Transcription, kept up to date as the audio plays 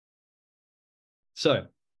So,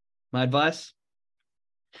 my advice: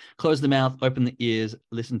 close the mouth, open the ears,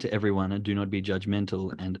 listen to everyone, and do not be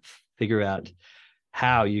judgmental, and figure out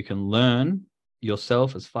how you can learn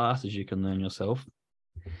yourself as fast as you can learn yourself,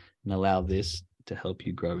 and allow this to help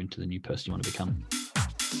you grow into the new person you want to become.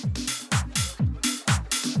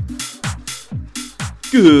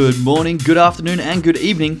 Good morning, good afternoon, and good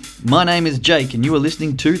evening. My name is Jake, and you are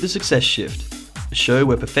listening to The Success Shift, a show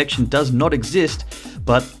where perfection does not exist,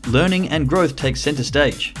 but learning and growth take center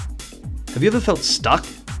stage. Have you ever felt stuck?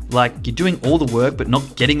 Like you're doing all the work but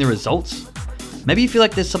not getting the results? Maybe you feel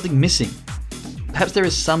like there's something missing. Perhaps there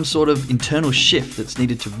is some sort of internal shift that's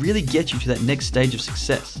needed to really get you to that next stage of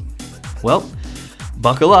success. Well,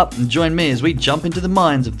 buckle up and join me as we jump into the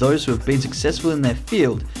minds of those who have been successful in their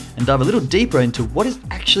field and dive a little deeper into what is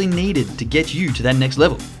actually needed to get you to that next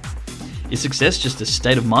level. Is success just a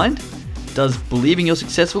state of mind? Does believing you're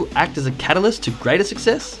successful act as a catalyst to greater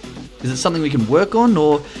success? Is it something we can work on,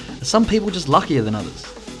 or are some people just luckier than others?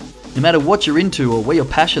 No matter what you're into or where your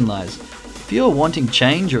passion lies, if you're wanting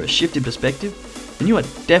change or a shift in perspective, then you are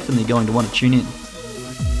definitely going to want to tune in.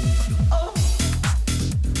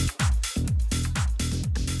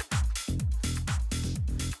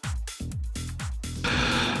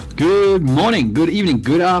 Good morning, good evening,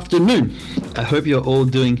 good afternoon. I hope you're all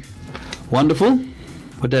doing wonderful.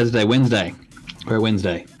 What day is today? Wednesday. We're at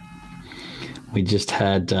Wednesday. We just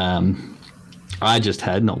had, I just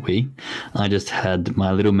had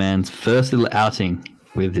my little man's first little outing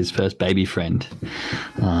with his first baby friend.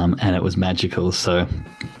 And it was magical. So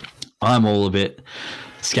I'm all a bit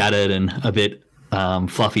scattered and a bit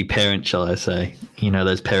fluffy parent, shall I say. You know,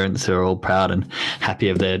 those parents who are all proud and happy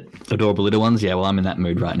of their adorable little ones. Yeah, well, I'm in that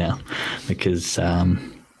mood right now because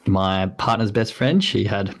my partner's best friend, she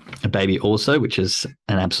had a baby also, which is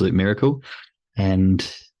an absolute miracle. And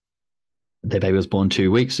their baby was born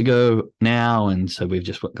 2 weeks ago now. And so we've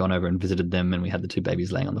just gone over and visited them, and we had the two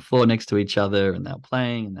babies laying on the floor next to each other, and they were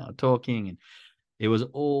playing and they were talking. And it was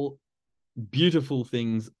all beautiful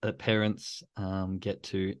things that parents get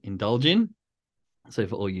to indulge in. So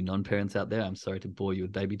for all you non-parents out there, I'm sorry to bore you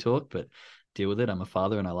with baby talk, but deal with it. I'm a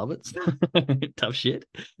father and I love it. Tough shit.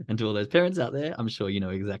 And to all those parents out there, I'm sure you know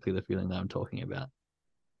exactly the feeling that I'm talking about.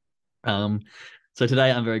 So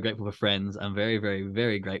today I'm very grateful for friends. I'm very, very,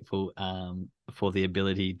 very grateful for the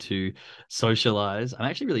ability to socialize. I'm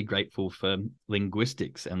actually really grateful for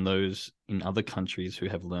linguistics and those in other countries who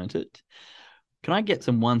have learnt it. Can I get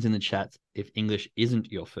some ones in the chat if English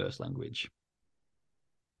isn't your first language?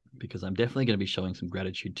 Because I'm definitely going to be showing some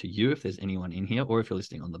gratitude to you if there's anyone in here, or if you're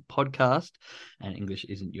listening on the podcast and English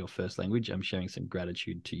isn't your first language, I'm sharing some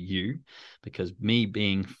gratitude to you, because me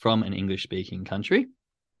being from an English-speaking country,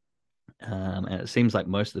 and it seems like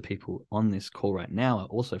most of the people on this call right now are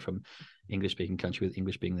also from English-speaking country with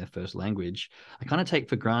English being their first language, I kind of take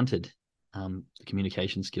for granted the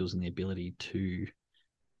communication skills and the ability to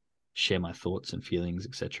share my thoughts and feelings,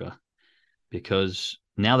 etc. Because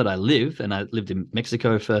now that I lived in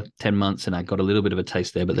Mexico for 10 months and I got a little bit of a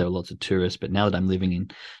taste there, but there were lots of tourists. But now that I'm living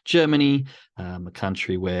in Germany, a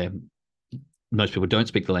country where most people don't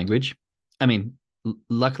speak the language. I mean,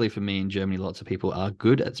 luckily for me in Germany, lots of people are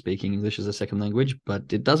good at speaking English as a second language,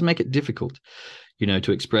 but it does make it difficult, you know,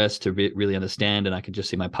 to express, to really understand. And I could just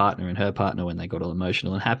see my partner and her partner when they got all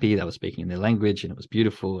emotional and happy, they were speaking in their language and it was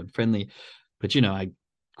beautiful and friendly. But, you know, I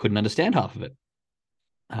couldn't understand half of it.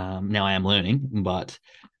 Now I am learning, but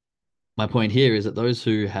my point here is that those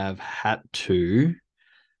who have had to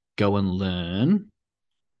go and learn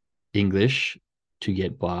English to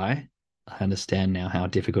get by, I understand now how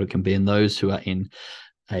difficult it can be. And those who are in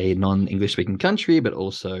a non-English speaking country, but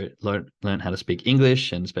also learn how to speak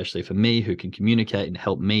English, and especially for me who can communicate and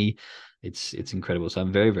help me, it's incredible. So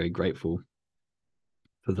I'm very, very grateful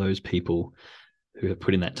for those people who have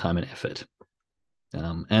put in that time and effort.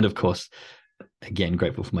 And of course, again,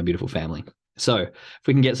 grateful for my beautiful family. So if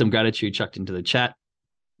we can get some gratitude chucked into the chat,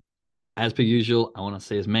 as per usual, I want to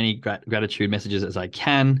see as many gratitude messages as I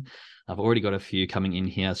can. I've already got a few coming in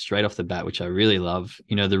here straight off the bat, which I really love.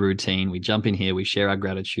 You know, the routine, we jump in here, we share our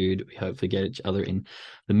gratitude, we hopefully get each other in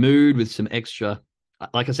the mood with some extra.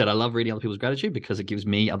 Like I said, I love reading other people's gratitude because it gives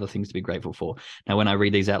me other things to be grateful for. Now, when I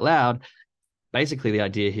read these out loud, basically the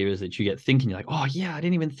idea here is that you get thinking, you're like, oh yeah, I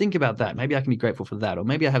didn't even think about that. Maybe I can be grateful for that. Or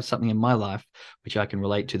maybe I have something in my life which I can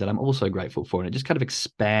relate to that I'm also grateful for. And it just kind of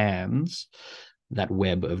expands that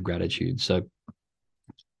web of gratitude. So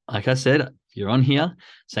like I said, if you're on here,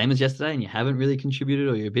 same as yesterday, and you haven't really contributed,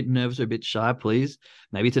 or you're a bit nervous or a bit shy, please,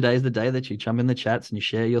 maybe today's the day that you jump in the chats and you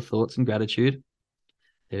share your thoughts and gratitude.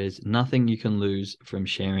 There's nothing you can lose from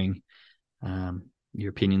sharing your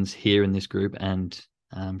opinions here in this group, and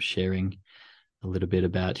sharing a little bit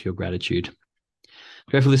about your gratitude.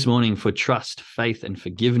 Grateful this morning for trust, faith, and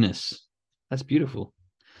forgiveness. That's beautiful.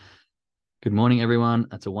 Good morning, everyone.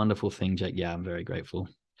 That's a wonderful thing, Jake. Yeah, I'm very grateful.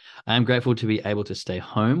 I am grateful to be able to stay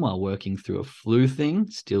home while working through a flu thing,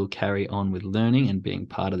 still carry on with learning and being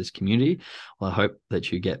part of this community. Well, I hope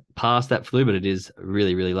that you get past that flu, but it is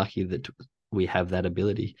really, really lucky that we have that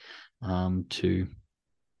ability to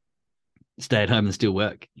stay at home and still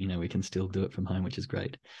work. We can still do it from home, which is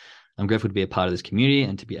great. I'm grateful to be a part of this community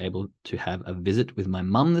and to be able to have a visit with my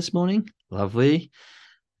mum this morning. Lovely.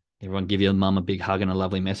 Everyone give your mum a big hug and a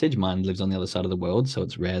lovely message. Mine lives on the other side of the world, so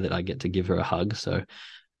it's rare that I get to give her a hug. So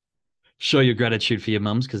show your gratitude for your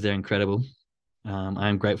mums because they're incredible. I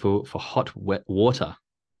am grateful for hot, wet water.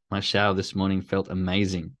 My shower this morning felt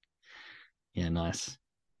amazing. Yeah, nice.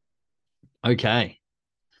 Okay.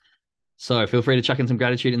 So feel free to chuck in some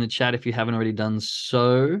gratitude in the chat if you haven't already done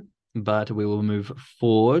so, but we will move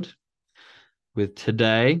forward with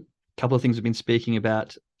today. A couple of things we've been speaking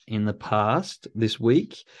about in the past this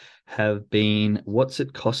week have been what's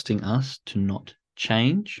it costing us to not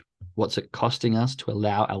change? What's it costing us to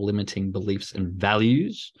allow our limiting beliefs and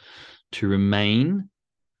values to remain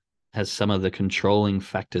as some of the controlling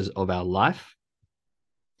factors of our life?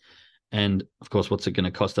 And of course, what's it going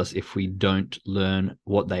to cost us if we don't learn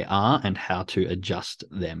what they are and how to adjust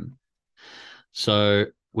them? So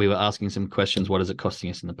we were asking some questions. What is it costing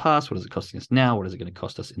us in the past? What is it costing us now? What is it going to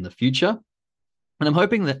cost us in the future? And I'm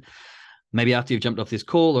hoping that maybe after you've jumped off this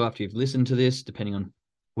call or after you've listened to this, depending on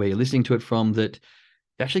where you're listening to it from, that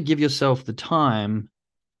you actually give yourself the time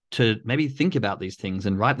to maybe think about these things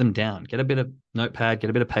and write them down. Get a bit of notepad, get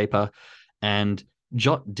a bit of paper, and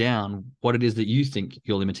jot down what it is that you think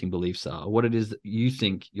your limiting beliefs are, what it is that you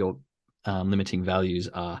think your limiting values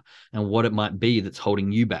are, and what it might be that's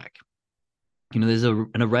holding you back. There's an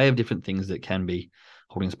array of different things that can be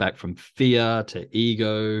holding us back, from fear to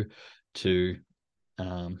ego to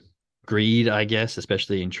greed, I guess,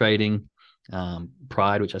 especially in trading,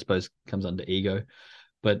 pride, which I suppose comes under ego.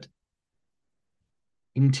 But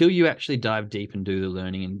until you actually dive deep and do the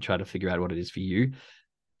learning and try to figure out what it is for you,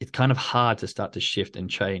 it's kind of hard to start to shift and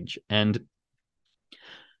change. And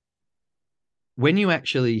when you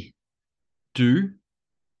actually do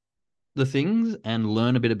the things and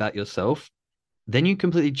learn a bit about yourself, then you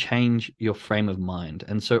completely change your frame of mind.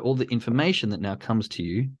 And so all the information that now comes to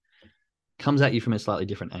you comes at you from a slightly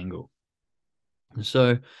different angle.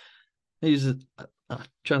 So I'm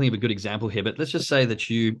trying to think of a good example here, but let's just say that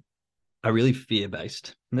you are really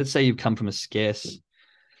fear-based. And let's say you've come from a scarcity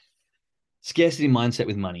mindset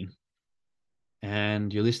with money,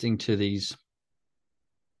 and you're listening to these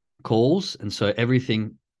calls. And so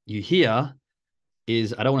everything you hear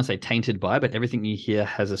is, I don't want to say tainted by, but everything you hear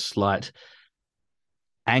has a slight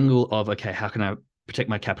angle of, okay, how can I protect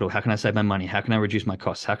my capital? How can I save my money? How can I reduce my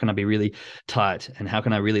costs? How can I be really tight? And how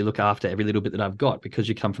can I really look after every little bit that I've got? Because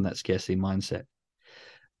you come from that scarcity mindset.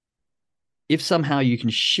 If somehow you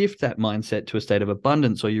can shift that mindset to a state of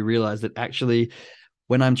abundance, or you realize that actually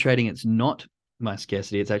when I'm trading, it's not my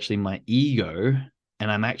scarcity, it's actually my ego,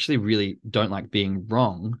 and I'm actually really don't like being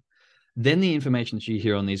wrong, then the information that you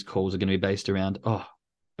hear on these calls are going to be based around, oh,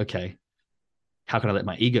 okay, how can I let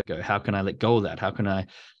my ego go? How can I let go of that? How can I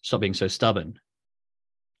stop being so stubborn?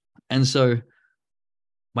 And so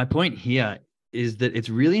my point here is that it's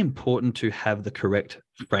really important to have the correct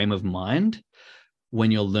frame of mind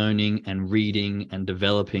when you're learning and reading and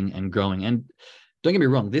developing and growing. And don't get me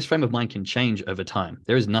wrong, this frame of mind can change over time.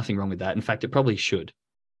 There is nothing wrong with that. In fact, it probably should.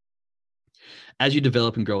 As you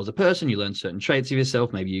develop and grow as a person, you learn certain traits of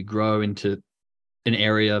yourself. Maybe you grow into an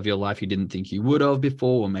area of your life you didn't think you would have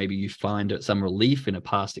before, or maybe you find some relief in a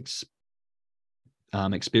past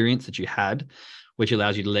experience that you had, which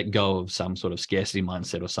allows you to let go of some sort of scarcity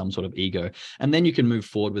mindset or some sort of ego. And then you can move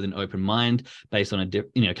forward with an open mind based on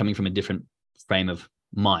coming from a different frame of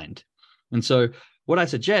mind. And so what I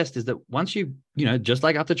suggest is that once you, just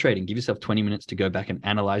like after trading, give yourself 20 minutes to go back and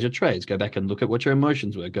analyze your trades, go back and look at what your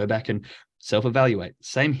emotions were, go back and self-evaluate.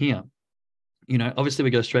 Same here. Obviously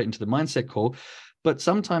we go straight into the mindset call, but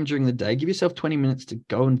sometime during the day, give yourself 20 minutes to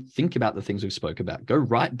go and think about the things we spoke about. Go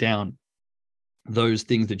write down those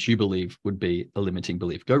things that you believe would be a limiting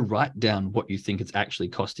belief. Go write down what you think it's actually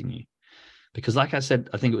costing you. Because like I said,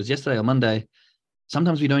 I think it was yesterday or Monday,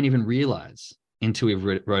 sometimes we don't even realize until we've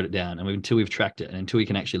wrote it down and until we've tracked it and until we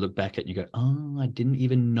can actually look back at it and you go, oh, I didn't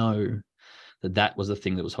even know that was the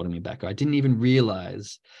thing that was holding me back. Or I didn't even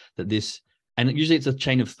realize that this, and usually it's a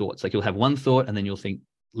chain of thoughts. Like you'll have one thought and then you'll think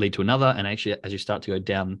lead to another. And actually, as you start to go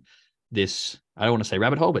down this, I don't want to say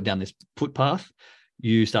rabbit hole, but down this footpath,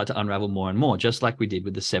 you start to unravel more and more, just like we did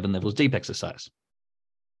with the 7 levels deep exercise.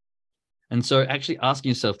 And so actually asking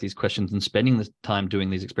yourself these questions and spending the time doing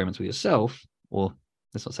these experiments with yourself, or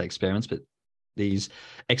let's not say experiments, but these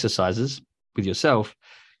exercises with yourself,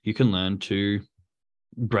 you can learn to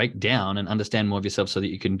break down and understand more of yourself so that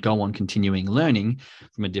you can go on continuing learning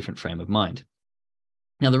from a different frame of mind.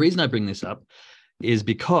 Now, the reason I bring this up is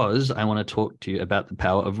because I want to talk to you about the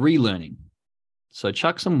power of relearning. So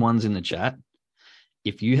chuck some ones in the chat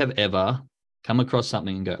if you have ever come across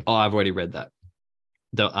something and go, oh, I've already read that.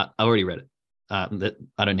 I've already read it.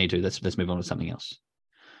 I don't need to. Let's move on to something else.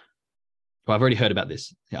 Well, I've already heard about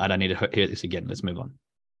this. I don't need to hear this again. Let's move on.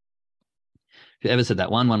 If you ever said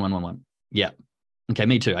that, one. Yeah. Okay,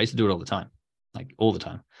 me too. I used to do it all the time, like all the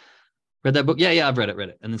time. Read that book? Yeah, I've read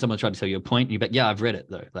it. And then someone tried to tell you a point, and you bet, yeah, I've read it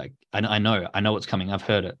though. Like I know what's coming. I've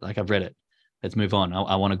heard it. Like I've read it. Let's move on.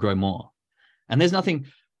 I want to grow more. And there's nothing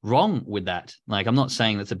wrong with that. Like I'm not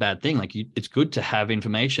saying that's a bad thing. Like it's good to have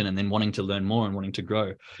information and then wanting to learn more and wanting to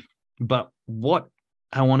grow. But what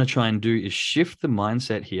I want to try and do is shift the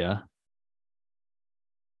mindset here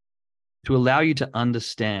to allow you to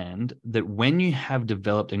understand that when you have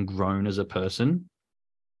developed and grown as a person,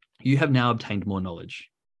 you have now obtained more knowledge.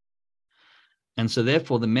 And so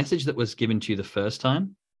therefore, the message that was given to you the first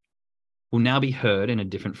time will now be heard in a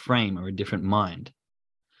different frame or a different mind.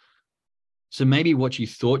 So maybe what you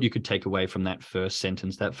thought you could take away from that first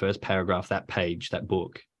sentence, that first paragraph, that page, that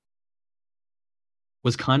book,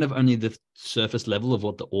 was kind of only the surface level of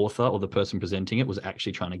what the author or the person presenting it was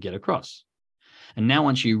actually trying to get across. And now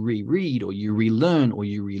once you reread or you relearn or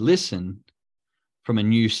you re-listen from a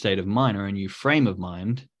new state of mind or a new frame of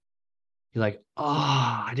mind, you're like,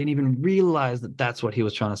 oh, I didn't even realize that that's what he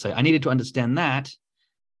was trying to say. I needed to understand that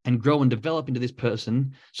and grow and develop into this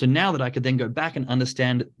person. So now that I could then go back and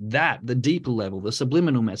understand that, the deeper level, the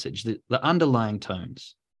subliminal message, the underlying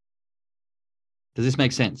tones. Does this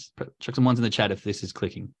make sense? Chuck some ones in the chat if this is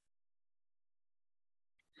clicking.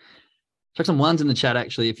 Chuck some ones in the chat,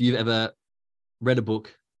 actually, if you've ever read a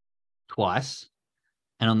book twice,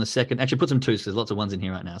 and on the second, actually put some twos, there's lots of ones in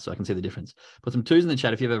here right now, so I can see the difference. Put some twos in the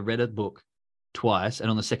chat if you've ever read a book twice, and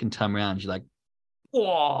on the second time around, you're like,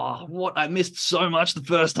 oh, what? I missed so much the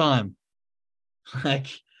first time. Like,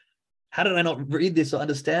 how did I not read this or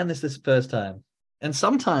understand this first time? And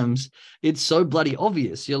sometimes it's so bloody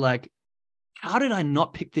obvious. You're like, how did I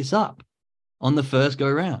not pick this up on the first go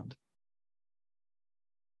round?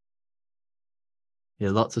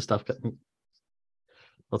 Yeah, lots of stuff.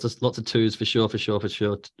 Lots of twos for sure.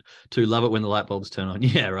 Two, love it when the light bulbs turn on.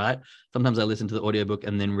 Yeah, right. Sometimes I listen to the audiobook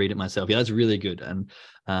and then read it myself. Yeah, that's really good. And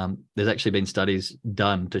there's actually been studies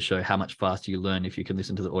done to show how much faster you learn if you can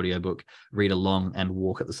listen to the audiobook, read along, and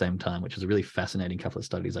walk at the same time, which was a really fascinating couple of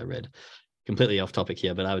studies I read. Completely off topic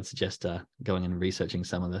here, but I would suggest going and researching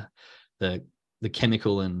some of the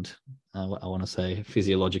chemical and I want to say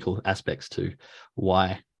physiological aspects to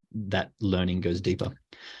why that learning goes deeper.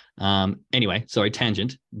 Anyway, sorry,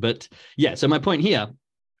 tangent. But yeah, so my point here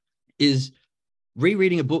is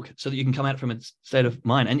rereading a book so that you can come at it from a state of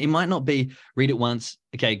mind. And it might not be read it once,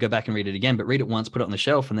 okay, go back and read it again, but read it once, put it on the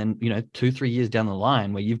shelf, and then, 2-3 years down the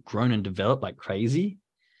line where you've grown and developed like crazy,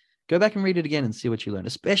 go back and read it again and see what you learn,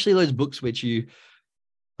 especially those books which you,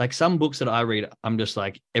 like some books that I read, I'm just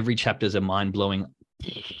like, every chapter is a mind-blowing,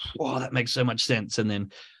 oh, that makes so much sense. And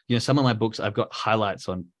then some of my books, I've got highlights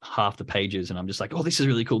on half the pages and I'm just like, oh, this is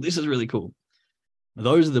really cool. This is really cool.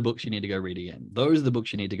 Those are the books you need to go read again. Those are the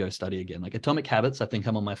books you need to go study again. Like Atomic Habits, I think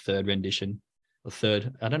I'm on my third rendition or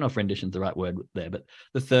third. I don't know if rendition is the right word there, but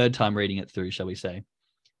the third time reading it through, shall we say.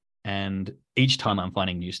 And each time I'm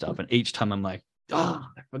finding new stuff. And each time I'm like, oh,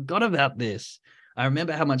 I forgot about this. I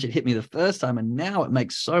remember how much it hit me the first time. And now it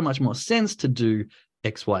makes so much more sense to do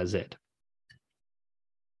X, Y, Z.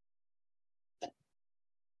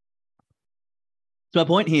 So my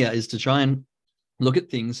point here is to try and look at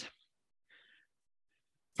things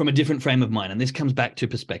from a different frame of mind. And this comes back to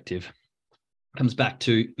perspective, comes back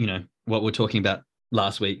to, what we're talking about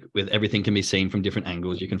last week with everything can be seen from different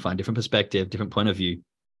angles. You can find different perspective, different point of view.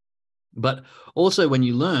 But also when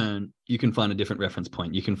you learn, you can find a different reference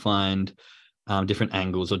point. You can find different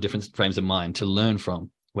angles or different frames of mind to learn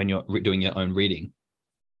from when you're doing your own reading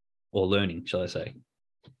or learning, shall I say.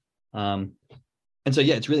 And so,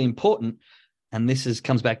 yeah, it's really important. And this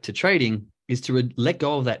comes back to trading, is to let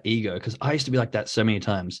go of that ego. Because I used to be like that so many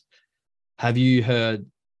times. Have you heard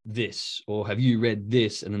this? Or have you read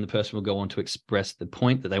this? And then the person will go on to express the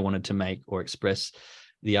point that they wanted to make or express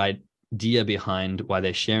the idea behind why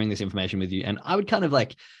they're sharing this information with you. And I would kind of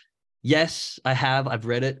like, yes, I've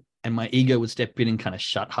read it. And my ego would step in and kind of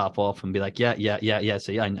shut half off and be like, yeah.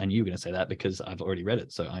 So yeah, I knew you were going to say that because I've already read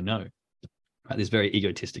it. So I know. right? This very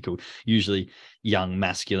egotistical, usually young,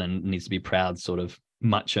 masculine, needs to be proud sort of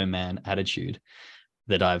macho man attitude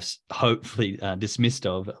that I've hopefully dismissed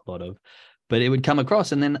of a lot of, but it would come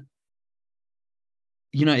across, and then,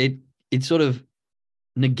 it sort of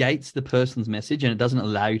negates the person's message, and it doesn't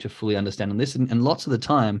allow you to fully understand and listen. And lots of the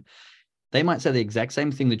time, they might say the exact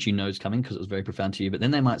same thing that you know is coming because it was very profound to you, but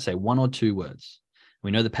then they might say one or two words.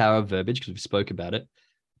 We know the power of verbiage because we spoke about it,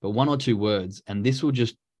 but one or two words, and this will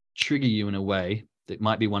just trigger you in a way that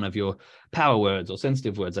might be one of your power words or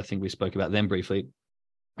sensitive words. I think we spoke about them briefly.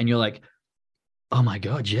 And you're like, oh my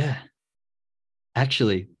God, yeah.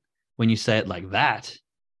 Actually, when you say it like that,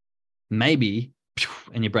 maybe,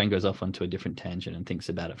 and your brain goes off onto a different tangent and thinks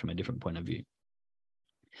about it from a different point of view.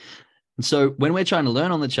 And so when we're trying to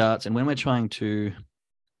learn on the charts, and when we're trying to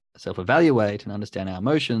self-evaluate and understand our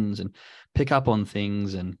emotions and pick up on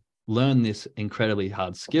things and learn this incredibly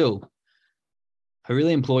hard skill, I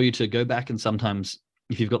really implore you to go back and sometimes,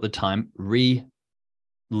 if you've got the time,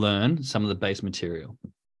 relearn some of the base material.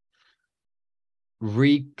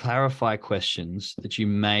 Re-clarify questions that you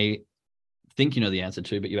may think you know the answer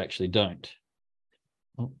to, but you actually don't.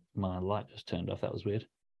 Oh, my light just turned off. That was weird.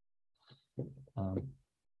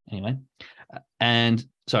 Anyway, and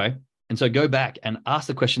so go back and ask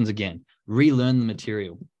the questions again. Relearn the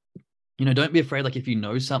material. Don't be afraid. Like if you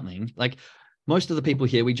know something, like most of the people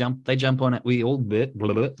here, they jump on it. We all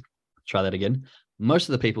try that again. Most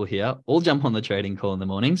of the people here all jump on the trading call in the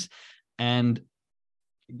mornings, and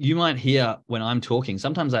you might hear when I'm talking,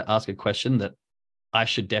 sometimes I ask a question that I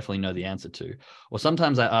should definitely know the answer to, or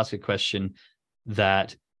sometimes I ask a question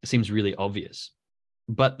that seems really obvious.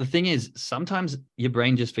 But the thing is, sometimes your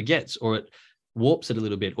brain just forgets, or it warps it a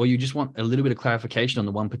little bit, or you just want a little bit of clarification on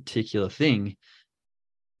the one particular thing.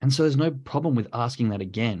 And so there's no problem with asking that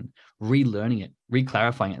again, relearning it,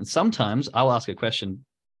 reclarifying it. And sometimes I'll ask a question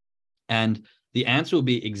and the answer will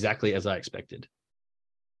be exactly as I expected.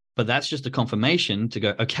 But that's just a confirmation to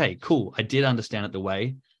go, okay, cool. I did understand it the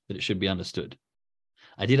way that it should be understood.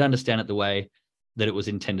 I did understand it the way that it was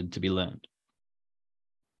intended to be learned.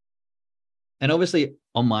 And obviously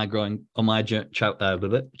on my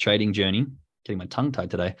trading journey, getting my tongue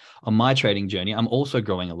tied today, on my trading journey, I'm also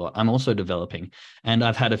growing a lot. I'm also developing. And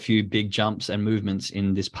I've had a few big jumps and movements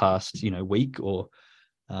in this past, week or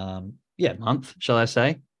month, shall I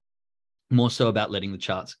say, more so about letting the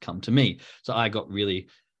charts come to me. So I got really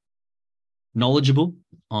knowledgeable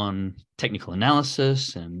on technical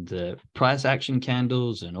analysis and the price action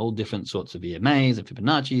candles and all different sorts of EMAs and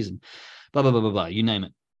Fibonacci's and blah, blah, blah, blah, blah, you name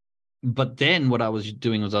it. But then what I was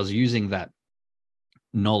doing was I was using that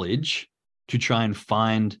knowledge to try and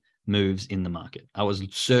find moves in the market. I was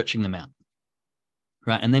searching them out,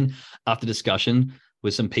 right? And then after discussion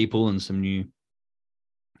with some people and some new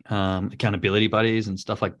accountability buddies and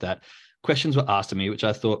stuff like that, questions were asked of me, which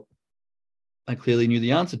I thought I clearly knew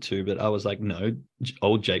the answer to, but I was like, no,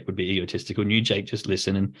 old Jake would be egotistical. New Jake, just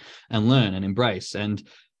listen and learn and embrace. And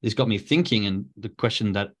this got me thinking. And the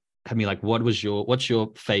question that had me like, what's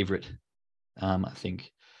your favorite,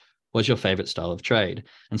 what's your favorite style of trade?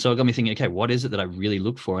 And so it got me thinking, okay, what is it that I really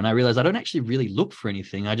look for? And I realized I don't actually really look for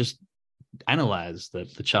anything. I just analyze the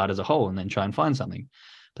chart as a whole and then try and find something.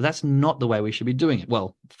 But that's not the way we should be doing it.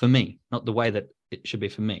 Well, for me, not the way that it should be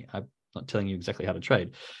for me. I'm not telling you exactly how to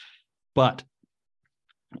trade. But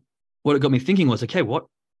what it got me thinking was, okay, what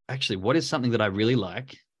is something that I really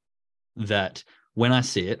like that when I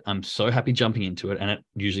see it, I'm so happy jumping into it, and it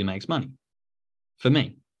usually makes money for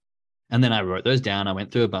me. And then I wrote those down. I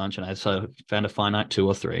went through a bunch and I sort of found a finite 2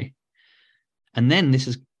 or 3. And then this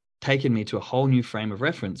has taken me to a whole new frame of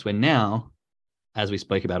reference where now, as we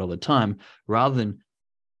spoke about all the time, rather than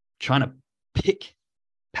trying to pick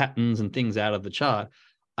patterns and things out of the chart,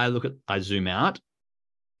 I zoom out,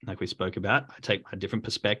 like we spoke about. I take a different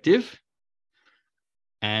perspective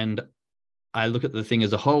and I look at the thing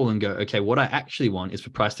as a whole and go, okay, what I actually want is for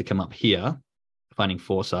price to come up here, finding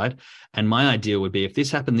foresight. And my idea would be if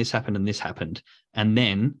this happened, and this happened. And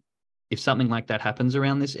then if something like that happens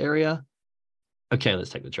around this area, okay, let's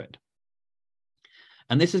take the trade.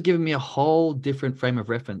 And this has given me a whole different frame of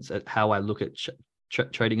reference at how I look at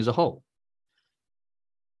trading as a whole.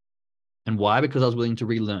 And why? Because I was willing to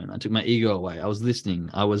relearn. I took my ego away. I was listening.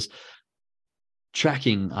 I was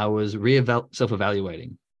tracking. I was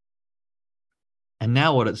self-evaluating. And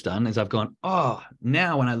now what it's done is I've gone,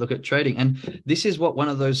 now when I look at trading, and this is what one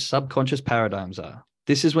of those subconscious paradigms are.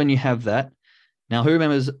 This is when you have that. Now, who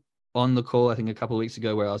remembers on the call, I think a couple of weeks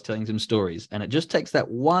ago, where I was telling some stories, and it just takes that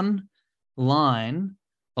one line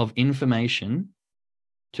of information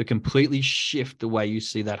to completely shift the way you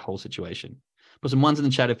see that whole situation. Put some ones in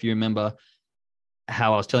the chat if you remember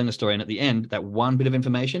how I was telling the story. And at the end, that one bit of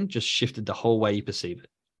information just shifted the whole way you perceive it.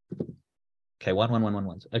 Okay, 1 1 1 1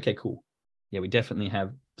 1. Okay, cool. Yeah, we definitely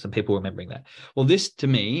have some people remembering that. Well, this to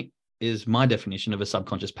me is my definition of a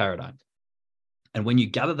subconscious paradigm. And when you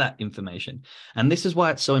gather that information, and this is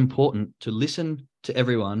why it's so important to listen to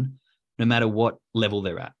everyone, no matter what level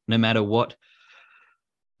they're at, no matter what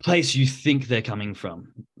place you think they're coming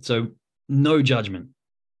from. So no judgment,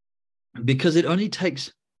 because it only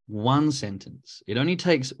takes one sentence. It only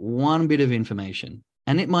takes one bit of information,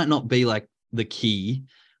 and it might not be like the key,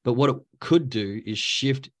 but what it could do is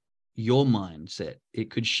shift your mindset.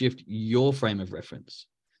 It could shift your frame of reference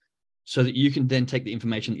so that you can then take the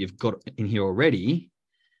information that you've got in here already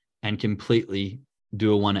and completely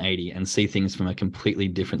do a 180 and see things from a completely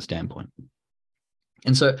different standpoint.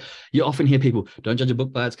 And so you often hear people, don't judge a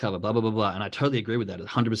book by its cover, blah, blah, blah, blah. And I totally agree with that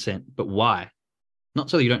 100%. But why? Not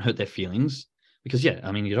so that you don't hurt their feelings, because yeah,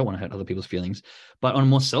 I mean, you don't want to hurt other people's feelings, but on a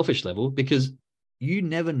more selfish level, because you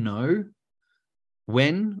never know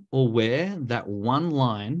when or where that one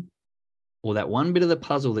line or that one bit of the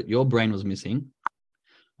puzzle that your brain was missing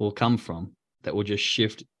will come from that will just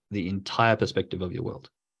shift the entire perspective of your world.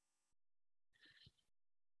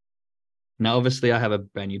 Now, obviously, I have a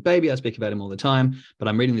brand new baby. I speak about him all the time, but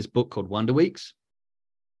I'm reading this book called Wonder Weeks.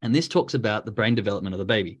 And this talks about the brain development of the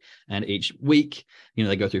baby. And each week,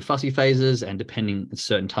 they go through fussy phases and depending on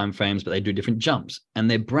certain time frames, but they do different jumps. And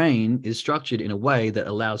their brain is structured in a way that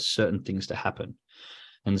allows certain things to happen.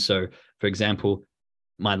 And so, for example,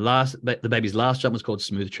 the baby's last jump was called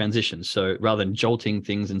smooth transition. So rather than jolting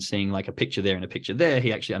things and seeing like a picture there and a picture there,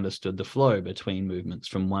 he actually understood the flow between movements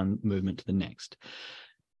from one movement to the next.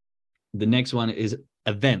 The next one is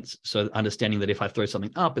events. So understanding that if I throw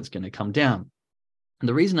something up, it's going to come down. And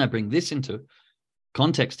the reason I bring this into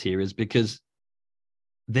context here is because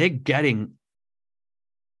they're getting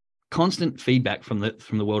constant feedback from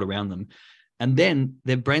the world around them. And then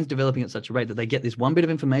their brain's developing at such a rate that they get this one bit of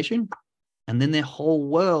information and then their whole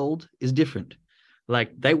world is different.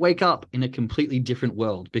 Like they wake up in a completely different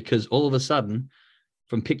world because all of a sudden,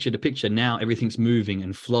 from picture to picture, now everything's moving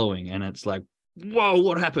and flowing. And it's like, whoa,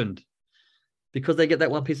 what happened? Because they get that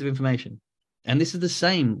one piece of information. And this is the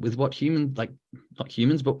same with what not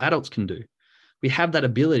humans, but adults can do. We have that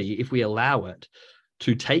ability, if we allow it,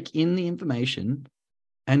 to take in the information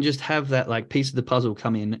and just have that like piece of the puzzle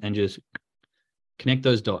come in and just connect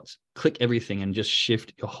those dots, click everything, and just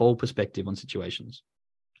shift your whole perspective on situations.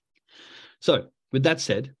 So with that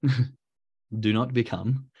said, do not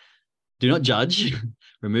judge,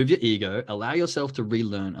 remove your ego, allow yourself to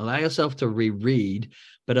relearn, allow yourself to reread,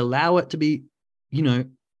 but allow it to be,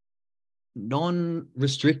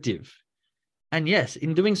 non-restrictive. And yes,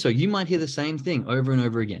 in doing so, you might hear the same thing over and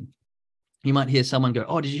over again. You might hear someone go,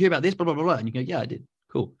 oh, did you hear about this? Blah, blah, blah, blah. And you go, yeah, I did.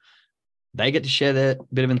 Cool. They get to share their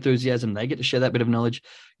bit of enthusiasm. They get to share that bit of knowledge.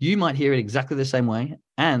 You might hear it exactly the same way.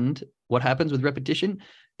 And what happens with repetition,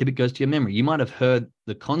 if it goes to your memory, you might have heard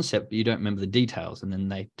the concept, but you don't remember the details. And then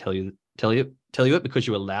they tell you it because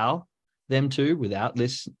you allow them to,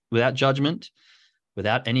 without judgment,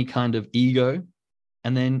 without any kind of ego.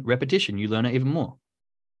 And then repetition, you learn it even more.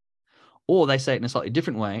 Or they say it in a slightly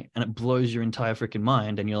different way and it blows your entire freaking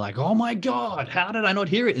mind. And you're like, oh my God, how did I not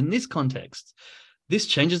hear it in this context? This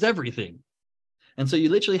changes everything. And so you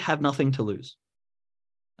literally have nothing to lose.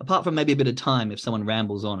 Apart from maybe a bit of time if someone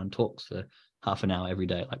rambles on and talks for half an hour every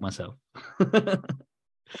day, like myself.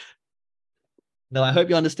 Now, I hope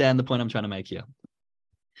you understand the point I'm trying to make here.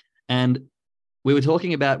 And we were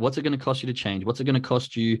talking about what's it going to cost you to change? What's it going to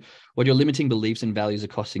cost you? What your limiting beliefs and values are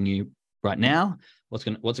costing you right now? What's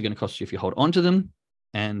it going to cost you if you hold on to them?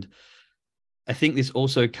 And I think this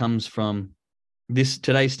also comes from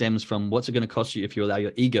today stems from what's it going to cost you if you allow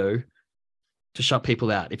your ego to shut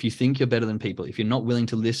people out? If you think you're better than people, if you're not willing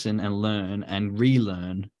to listen and learn and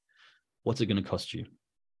relearn, what's it going to cost you?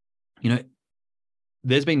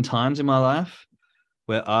 There's been times in my life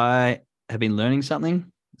where I have been learning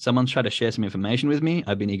something. Someone's tried to share some information with me.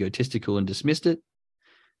 I've been egotistical and dismissed it.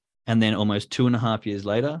 And then almost 2.5 years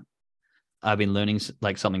later, I've been learning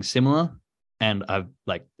like something similar. And I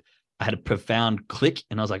had a profound click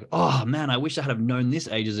and I was like, oh man, I wish I had have known this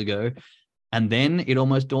ages ago. And then it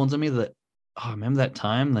almost dawns on me that, oh, remember that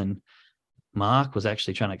time then Mark was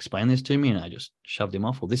actually trying to explain this to me and I just shoved him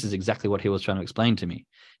off. Well, this is exactly what he was trying to explain to me.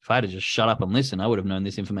 If I had to just shut up and listen, I would have known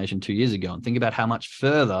this information 2 years ago. And think about how much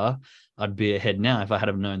further I'd be ahead now if I had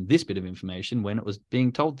have known this bit of information when it was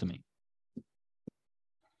being told to me.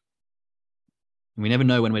 We never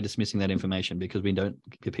know when we're dismissing that information because we don't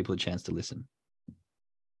give people a chance to listen.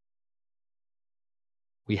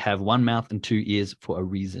 We have one mouth and 2 ears for a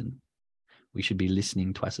reason. We should be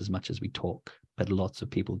listening twice as much as we talk. but lots of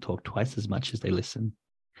people talk twice as much as they listen.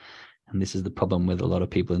 And this is the problem with a lot of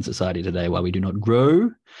people in society today, why we do not grow,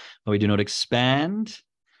 why we do not expand,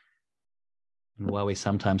 and why we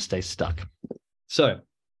sometimes stay stuck. So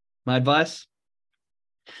my advice,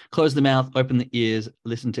 close the mouth, open the ears,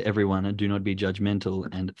 listen to everyone, and do not be judgmental,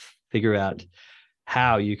 and figure out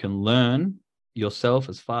how you can learn yourself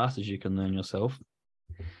as fast as you can learn yourself,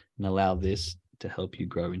 and allow this to help you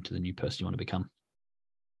grow into the new person you want to become.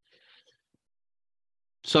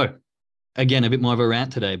 So again, a bit more of a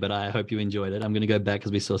rant today, but I hope you enjoyed it. I'm going to go back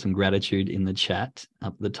because we saw some gratitude in the chat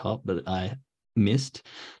up the top that I missed.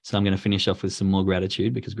 So I'm going to finish off with some more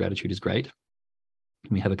gratitude because gratitude is great.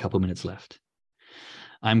 We have a couple minutes left.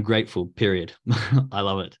 I'm grateful, period. I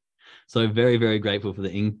love it. So very, very grateful for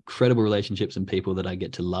the incredible relationships and people that I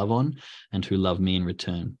get to love on and who love me in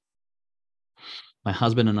return. My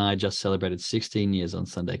husband and I just celebrated 16 years on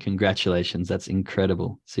Sunday. Congratulations. That's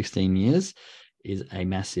incredible. 16 years is a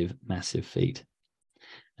massive, massive feat.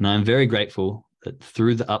 And I'm very grateful that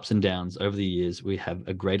through the ups and downs over the years, we have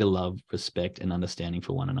a greater love, respect, and understanding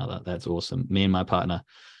for one another. That's awesome. Me and my partner,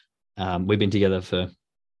 we've been together for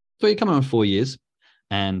coming on 4 years,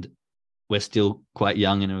 and we're still quite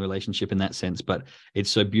young in a relationship in that sense, but it's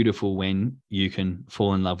so beautiful when you can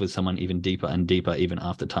fall in love with someone even deeper and deeper, even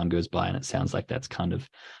after time goes by. And it sounds like that's kind of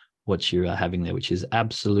what you're having there, which is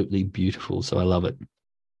absolutely beautiful. So I love it.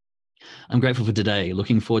 I'm grateful for today.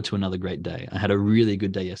 Looking forward to another great day. I had a really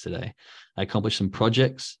good day yesterday. I accomplished some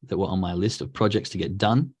projects that were on my list of projects to get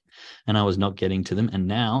done, and I was not getting to them. And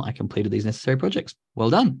now I completed these necessary projects. Well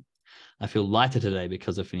done. I feel lighter today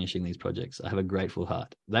because of finishing these projects. I have a grateful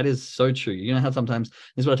heart. That is so true. You know how sometimes, this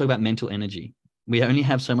is what I talk about, mental energy. We only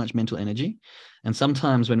have so much mental energy. And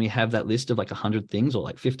sometimes when we have that list of like 100 things or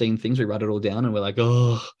like 15 things, we write it all down and we're like,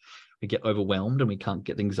 oh, we get overwhelmed and we can't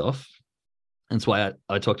get things off. And that's why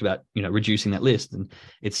I talked about, reducing that list. And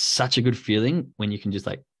it's such a good feeling when you can just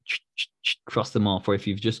like cross them off. Or if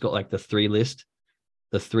you've just got like the three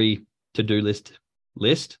to-do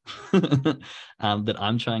list that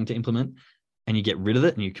I'm trying to implement, and you get rid of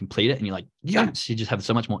it and you complete it and you're like, yes, you just have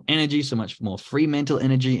so much more energy, so much more free mental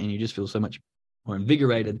energy, and you just feel so much more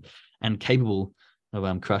invigorated and capable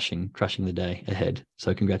of crushing the day ahead.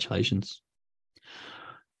 So congratulations.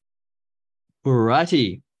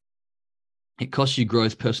 Alrighty. It costs you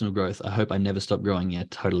growth, personal growth. I hope I never stop growing. Yeah,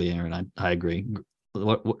 totally, Aaron. I agree.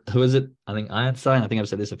 Who is it? I think Einstein. I think I've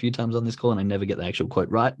said this a few times on this call and I never get the actual quote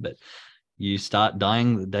right, but you start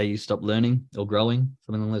dying the day you stop learning or growing,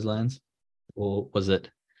 something along those lines. Or was it?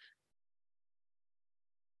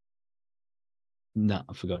 No,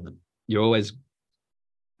 I've forgotten. You're always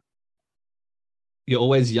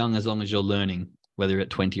young as long as you're learning, whether you're at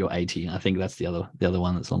 20 or 80. I think that's the other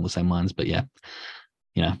one that's along the same lines. But yeah,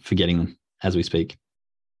 forgetting them as we speak.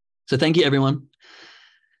 So thank you, everyone.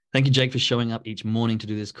 Thank you, Jake, for showing up each morning to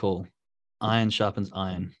do this call. Iron sharpens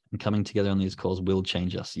iron, and coming together on these calls will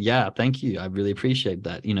change us. Yeah, thank you. I really appreciate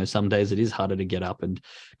that. Some days it is harder to get up and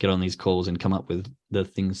get on these calls and come up with the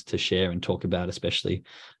things to share and talk about, especially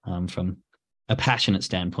from a passionate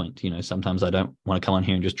standpoint. Sometimes I don't want to come on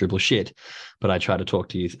here and just dribble shit, but I try to talk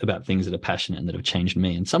to you about things that are passionate and that have changed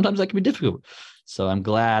me. And sometimes that can be difficult. So I'm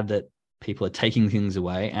glad that people are taking things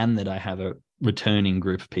away and that I have a returning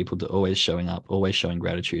group of people that are always showing up, always showing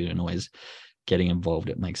gratitude, and always getting involved.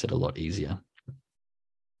 It makes it a lot easier.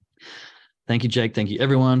 Thank you, Jake. Thank you,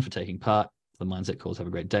 everyone, for taking part. The Mindset Calls. Have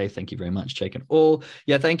a great day. Thank you very much, Jake and all.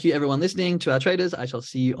 Yeah, thank you, everyone listening. To our traders, I shall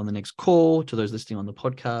see you on the next call. To those listening on the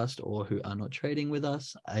podcast or who are not trading with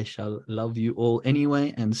us, I shall love you all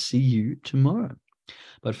anyway and see you tomorrow.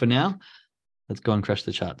 But for now, let's go and crush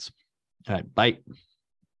the charts. All right, bye.